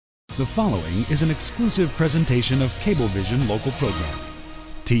The following is an exclusive presentation of Cablevision local programming.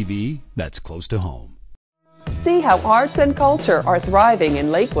 TV that's close to home. See how arts and culture are thriving in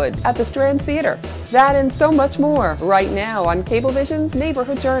Lakewood at the Strand Theater. That and so much more right now on Cablevision's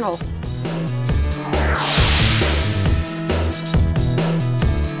Neighborhood Journal.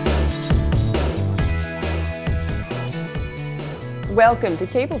 Welcome to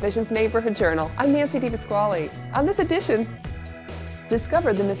Cablevision's Neighborhood Journal. I'm Nancy DiPasquale. On this edition,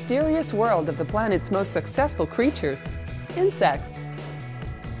 discover the mysterious world of the planet's most successful creatures, insects.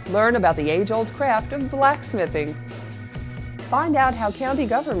 Learn about the age-old craft of blacksmithing. Find out how county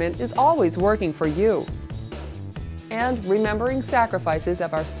government is always working for you. And remembering sacrifices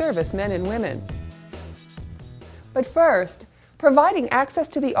of our servicemen and women. But first, providing access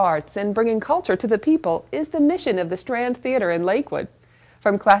to the arts and bringing culture to the people is the mission of the Strand Theater in Lakewood.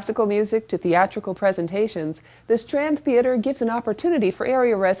 From classical music to theatrical presentations, the Strand Theater gives an opportunity for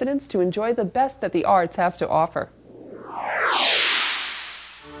area residents to enjoy the best that the arts have to offer.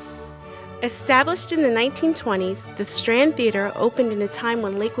 Established in the 1920s, the Strand Theater opened in a time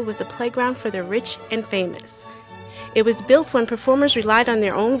when Lakewood was a playground for the rich and famous. It was built when performers relied on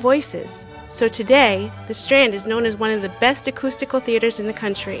their own voices. So today, the Strand is known as one of the best acoustical theaters in the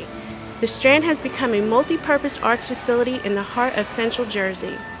country. The Strand has become a multi-purpose arts facility in the heart of Central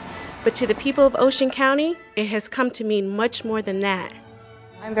Jersey. But to the people of Ocean County, it has come to mean much more than that.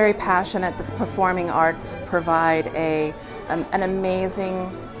 I'm very passionate that the performing arts provide an amazing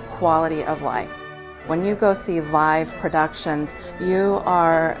quality of life. When you go see live productions, you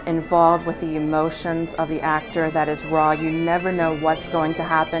are involved with the emotions of the actor that is raw. You never know what's going to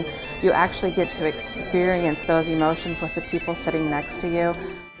happen. You actually get to experience those emotions with the people sitting next to you.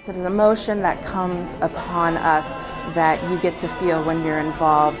 It's an emotion that comes upon us that you get to feel when you're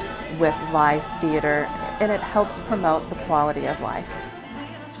involved with live theater, and it helps promote the quality of life.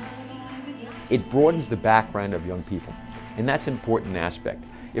 It broadens the background of young people, and that's an important aspect.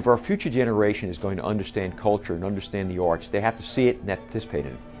 If our future generation is going to understand culture and understand the arts, they have to see it and participate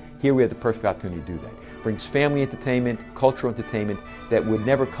in it. Here we have the perfect opportunity to do that. Brings family entertainment, cultural entertainment that would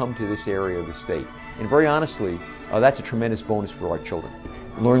never come to this area of the state. And very honestly, that's a tremendous bonus for our children.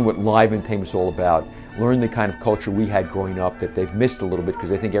 Learn what live entertainment is all about. Learn the kind of culture we had growing up that they've missed a little bit because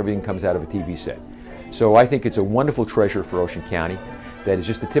they think everything comes out of a TV set. So I think it's a wonderful treasure for Ocean County that is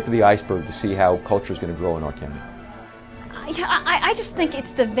just the tip of the iceberg to see how culture is going to grow in our county. Yeah, I just think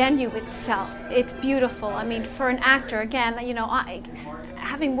it's the venue itself. It's beautiful. I mean, for an actor, again, you know,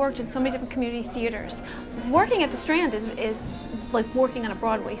 having worked in so many different community theaters, working at the Strand is like working on a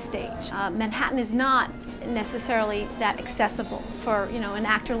Broadway stage. Manhattan is not necessarily that accessible for, you know, an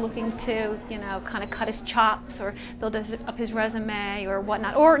actor looking to, you know, kind of cut his chops or build up his resume or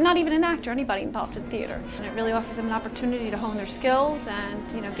whatnot, or not even an actor, anybody involved in theater. And it really offers them an opportunity to hone their skills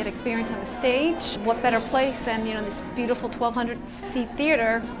and, you know, get experience on the stage. What better place than, you know, this beautiful 1,200-seat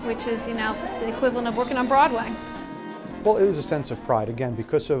theater, which is, you know, the equivalent of working on Broadway. Well, it is a sense of pride, again,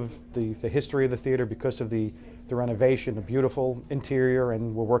 because of the history of the theater, because of the renovation, the beautiful interior,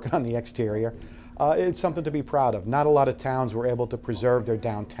 and we're working on the exterior. It's something to be proud of. Not a lot of towns were able to preserve their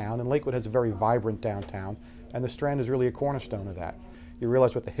downtown, and Lakewood has a very vibrant downtown, and the Strand is really a cornerstone of that. You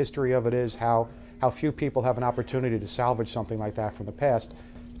realize what the history of it is, how few people have an opportunity to salvage something like that from the past.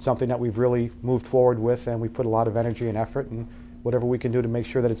 It's something that we've really moved forward with, and we put a lot of energy and effort, and whatever we can do to make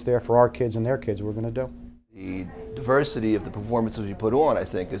sure that it's there for our kids and their kids, we're going to do. The diversity of the performances we put on, I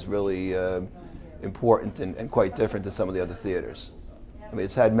think, is really important and quite different than some of the other theaters. I mean,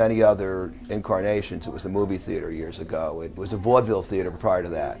 it's had many other incarnations. It was a movie theater years ago. It was a vaudeville theater prior to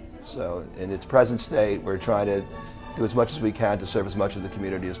that. So in its present state, we're trying to do as much as we can to serve as much of the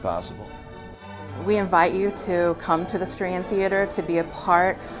community as possible. We invite you to come to the Strand Theater to be a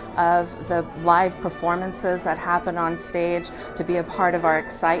part of the live performances that happen on stage, to be a part of our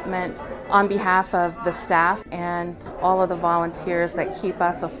excitement. On behalf of the staff and all of the volunteers that keep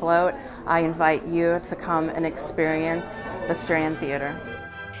us afloat, I invite you to come and experience the Strand Theater.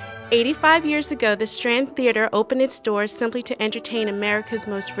 85 years ago, the Strand Theater opened its doors simply to entertain America's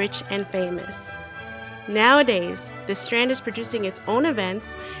most rich and famous. Nowadays, the Strand is producing its own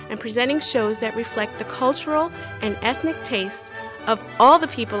events and presenting shows that reflect the cultural and ethnic tastes of all the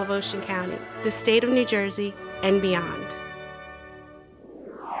people of Ocean County, the state of New Jersey, and beyond.